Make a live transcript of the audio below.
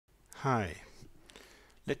Hi,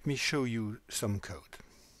 let me show you some code.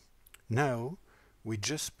 Now we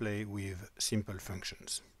just play with simple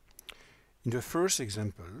functions. In the first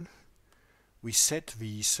example, we set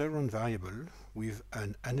the surround variable with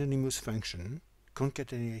an anonymous function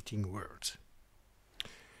concatenating words.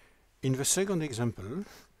 In the second example,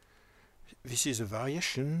 this is a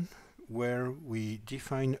variation where we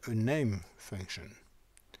define a name function.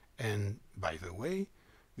 And by the way,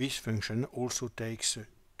 this function also takes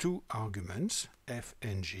two arguments, f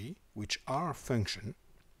and g, which are function.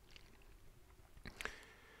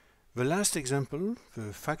 The last example,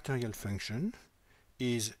 the factorial function,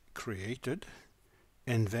 is created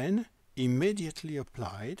and then immediately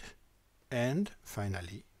applied and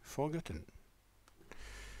finally forgotten.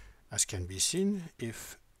 As can be seen,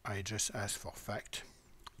 if I just ask for fact,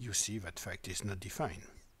 you see that fact is not defined.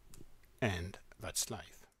 And that's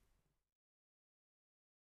life.